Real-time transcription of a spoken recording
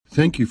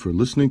Thank you for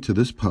listening to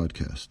this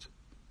podcast.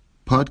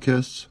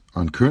 Podcasts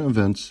on current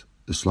events,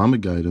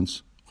 Islamic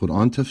guidance,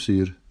 Quran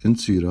tafsir, and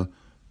seerah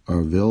are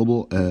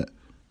available at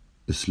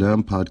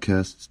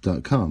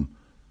islampodcasts.com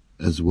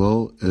as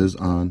well as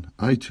on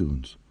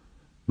iTunes.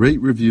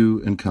 Rate,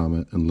 review, and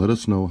comment, and let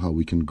us know how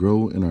we can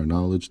grow in our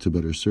knowledge to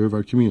better serve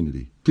our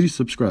community. Please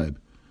subscribe.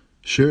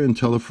 Share and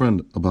tell a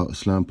friend about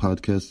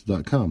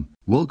islampodcasts.com.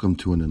 Welcome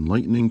to an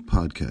enlightening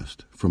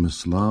podcast from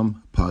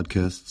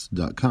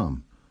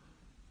islampodcasts.com.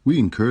 We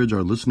encourage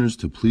our listeners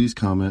to please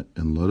comment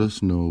and let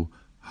us know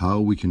how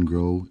we can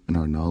grow in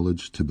our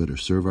knowledge to better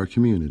serve our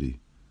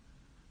community.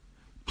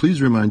 Please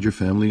remind your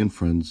family and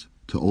friends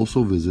to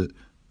also visit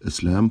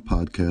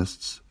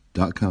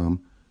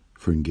islampodcasts.com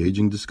for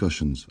engaging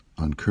discussions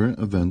on current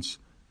events,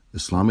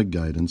 Islamic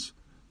guidance,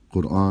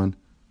 Quran,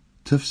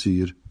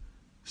 tafsir,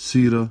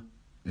 seerah,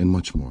 and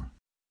much more.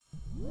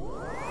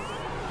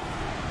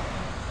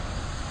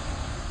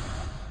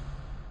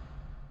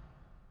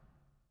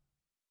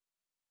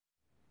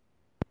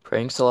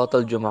 Praying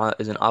Salatul Jummu'ah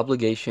is an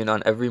obligation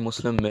on every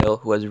Muslim male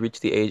who has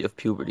reached the age of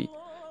puberty.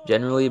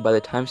 Generally, by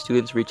the time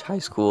students reach high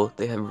school,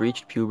 they have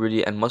reached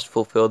puberty and must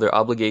fulfill their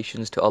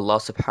obligations to Allah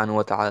subhanahu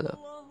wa ta'ala.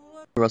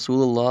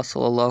 Rasulullah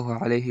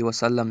sallallahu alayhi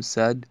wasallam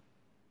said,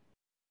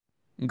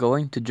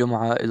 "Going to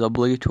Jum'ah is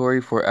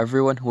obligatory for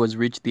everyone who has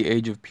reached the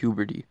age of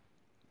puberty."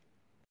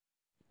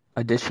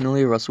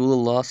 Additionally,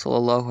 Rasulullah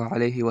sallallahu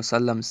alayhi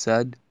wasallam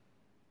said,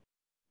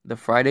 "The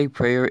Friday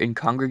prayer in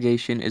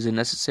congregation is a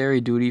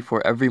necessary duty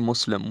for every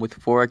Muslim with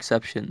 4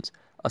 exceptions: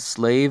 a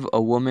slave, a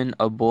woman,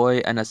 a boy,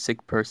 and a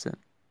sick person."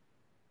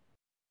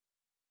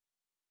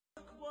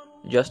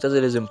 Just as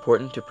it is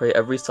important to pray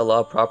every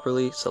salah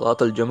properly,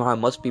 Salatul Jum'ah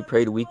must be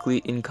prayed weekly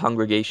in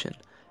congregation.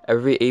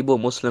 Every able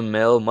Muslim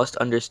male must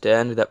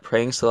understand that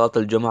praying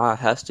Salatul Jum'ah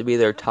has to be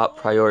their top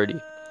priority.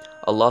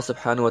 Allah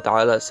subhanahu wa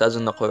ta'ala says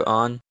in the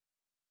Quran,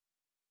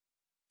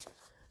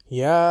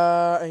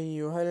 يا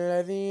أيها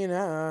الذين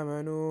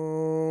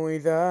آمنوا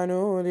إذا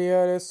نودي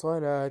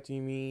للصلاة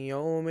من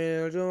يوم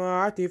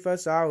الجمعة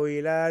فاسعوا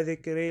إلى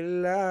ذكر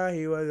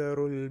الله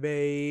وذروا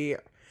البيع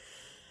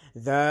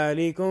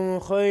ذلكم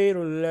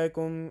خير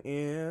لكم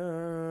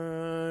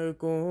إن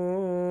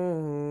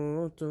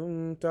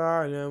كنتم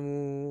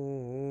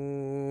تعلمون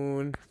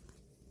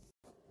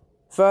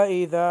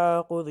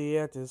فإذا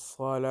قضيت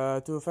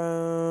الصلاة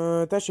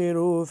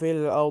فانتشروا في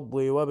الأرض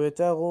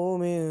وابتغوا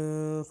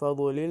من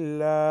فضل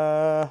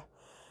الله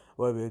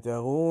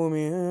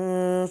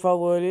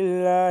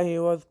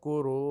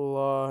واذكروا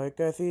الله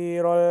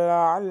كثيرا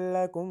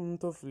لعلكم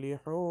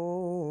تفلحون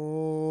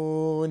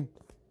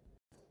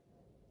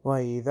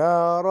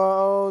وإذا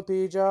رأوا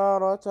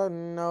تجارة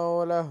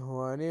أو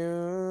لهوا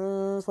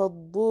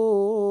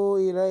انفضوا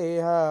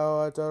إليها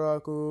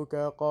وتركوك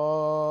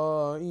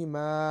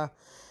قائما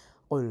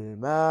قل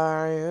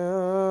ما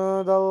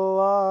عند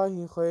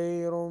الله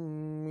خير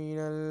من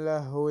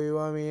اللهو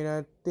ومن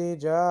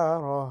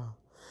التجارة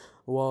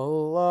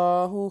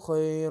والله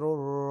خير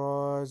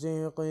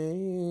الرازقين.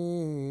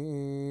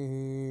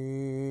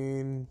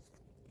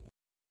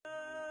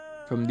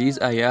 From these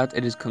ayat,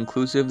 it is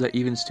conclusive that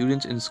even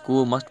students in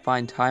school must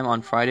find time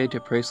on Friday to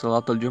pray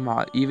Salatul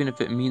Jum'ah, even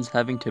if it means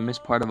having to miss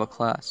part of a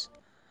class.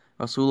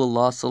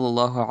 Rasulullah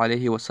sallallahu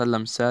alayhi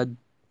wasallam said,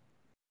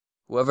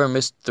 "Whoever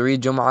missed 3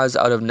 Jum'ahs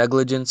out of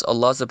negligence,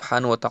 Allah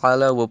subhanahu wa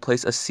ta'ala will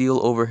place a seal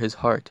over his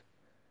heart."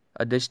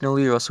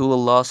 Additionally,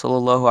 Rasulullah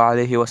sallallahu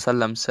alayhi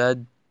wasallam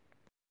said,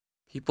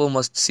 "People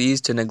must cease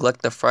to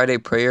neglect the Friday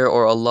prayer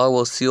or Allah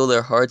will seal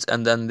their hearts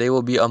and then they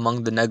will be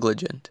among the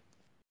negligent."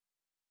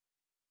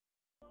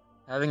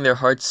 Having their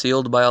hearts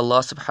sealed by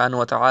Allah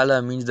subhanahu wa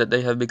ta'ala means that they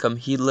have become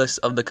heedless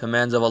of the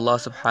commands of Allah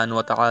subhanahu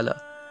wa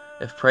ta'ala.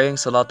 If praying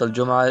Salatul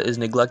Jum'ah is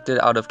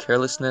neglected out of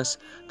carelessness,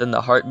 then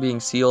the heart being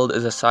sealed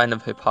is a sign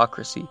of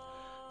hypocrisy.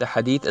 The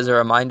hadith is a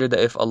reminder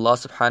that if Allah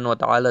subhanahu wa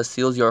ta'ala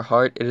seals your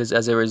heart, it is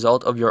as a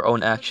result of your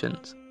own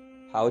actions.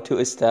 How to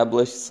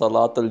establish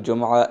Salatul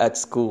Jum'ah at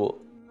school.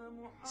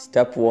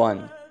 Step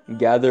 1.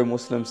 Gather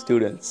Muslim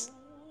students.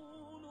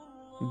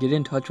 Get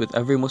in touch with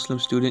every Muslim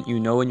student you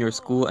know in your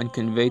school and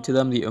convey to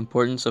them the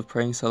importance of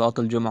praying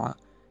Salatul Jum'ah.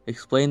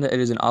 Explain that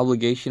it is an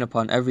obligation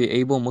upon every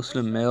able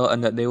Muslim male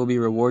and that they will be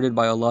rewarded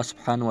by Allah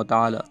subhanahu wa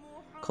ta'ala.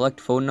 Collect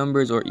phone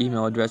numbers or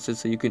email addresses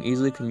so you can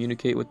easily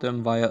communicate with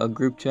them via a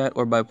group chat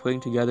or by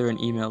putting together an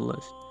email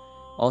list.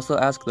 Also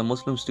ask the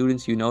Muslim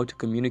students you know to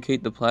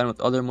communicate the plan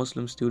with other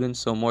Muslim students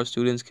so more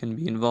students can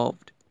be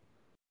involved.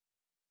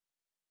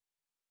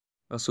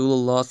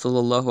 Rasulullah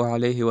sallallahu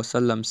alayhi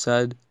wasallam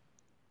said,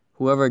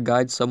 "Whoever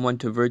guides someone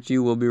to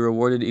virtue will be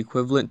rewarded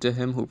equivalent to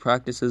him who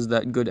practices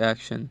that good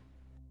action."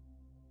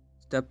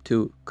 Step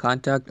 2.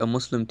 Contact a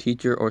Muslim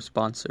teacher or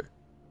sponsor.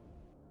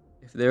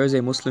 If there is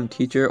a Muslim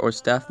teacher or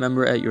staff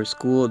member at your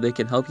school, they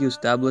can help you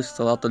establish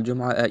Salatul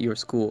Jum'ah at your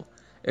school.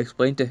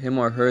 Explain to him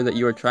or her that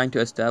you are trying to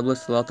establish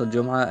Salatul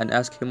Jum'ah and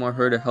ask him or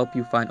her to help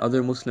you find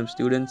other Muslim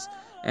students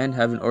and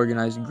have an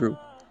organized group.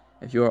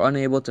 If you are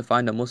unable to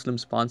find a Muslim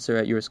sponsor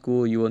at your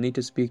school, you will need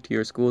to speak to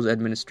your school's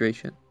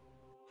administration.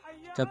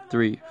 Step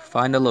 3.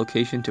 Find a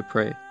location to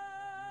pray.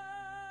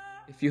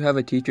 If you have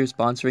a teacher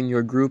sponsoring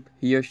your group,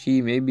 he or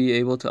she may be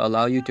able to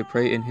allow you to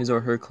pray in his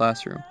or her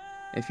classroom.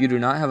 If you do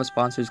not have a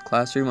sponsor's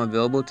classroom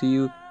available to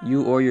you,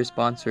 you or your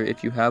sponsor,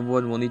 if you have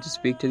one, will need to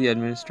speak to the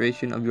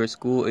administration of your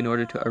school in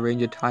order to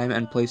arrange a time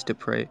and place to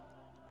pray.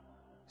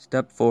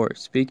 Step 4.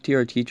 Speak to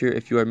your teacher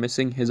if you are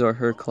missing his or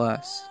her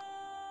class.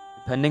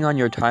 Depending on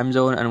your time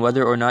zone and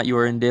whether or not you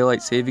are in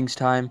daylight savings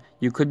time,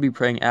 you could be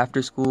praying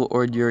after school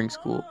or during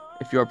school.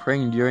 If you are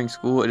praying during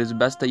school, it is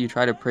best that you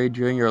try to pray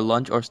during your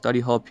lunch or study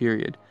hall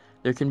period.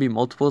 There can be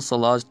multiple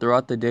salahs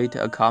throughout the day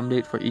to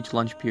accommodate for each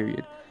lunch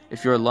period.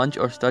 If your lunch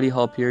or study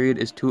hall period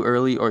is too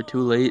early or too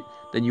late,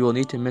 then you will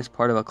need to miss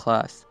part of a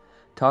class.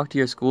 Talk to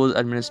your school's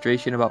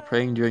administration about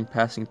praying during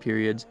passing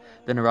periods,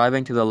 then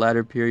arriving to the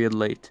latter period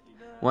late.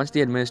 Once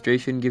the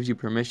administration gives you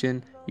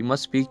permission, you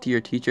must speak to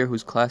your teacher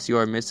whose class you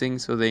are missing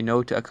so they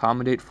know to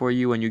accommodate for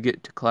you when you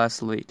get to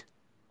class late.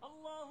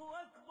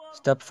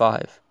 Step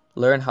 5.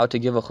 Learn how to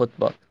give a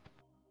khutbah.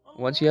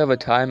 Once you have a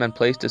time and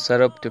place to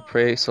set up to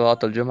pray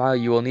Salatul Jummu'ah,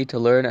 you will need to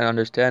learn and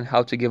understand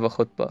how to give a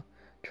khutbah.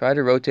 Try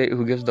to rotate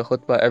who gives the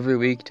khutbah every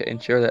week to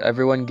ensure that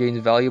everyone gains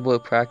valuable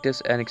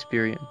practice and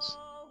experience.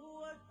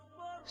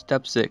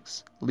 Step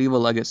 6. Leave a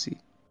legacy.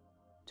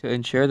 To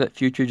ensure that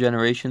future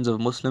generations of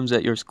Muslims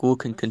at your school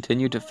can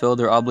continue to fill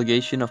their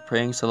obligation of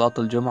praying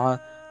Salatul Jummu'ah,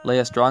 lay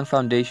a strong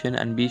foundation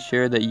and be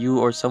sure that you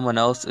or someone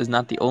else is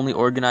not the only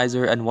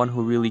organizer and one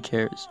who really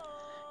cares.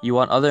 You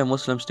want other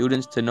Muslim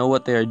students to know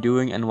what they are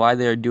doing and why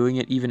they are doing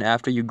it even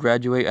after you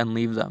graduate and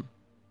leave them.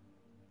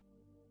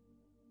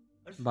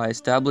 By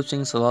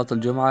establishing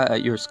Salatul Jum'ah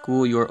at your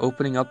school, you are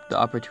opening up the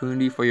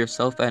opportunity for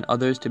yourself and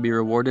others to be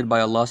rewarded by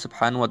Allah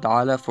subhanahu wa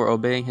ta'ala for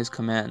obeying His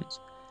commands.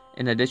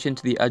 In addition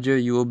to the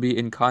ajr, you will be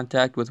in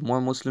contact with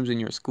more Muslims in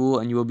your school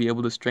and you will be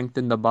able to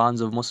strengthen the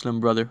bonds of Muslim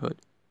brotherhood.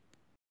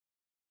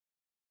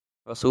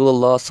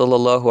 Rasulullah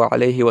sallallahu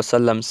alaihi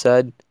wasallam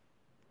said,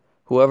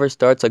 "Whoever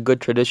starts a good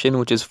tradition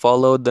which is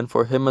followed, then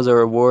for him is a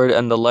reward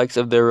and the likes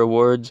of their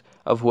rewards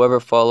of whoever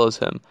follows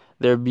him,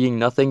 there being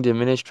nothing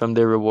diminished from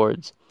their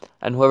rewards.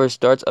 And whoever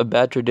starts a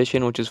bad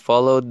tradition which is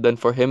followed, then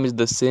for him is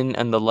the sin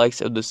and the likes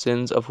of the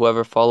sins of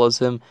whoever follows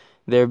him,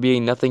 there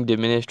being nothing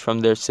diminished from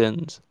their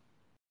sins."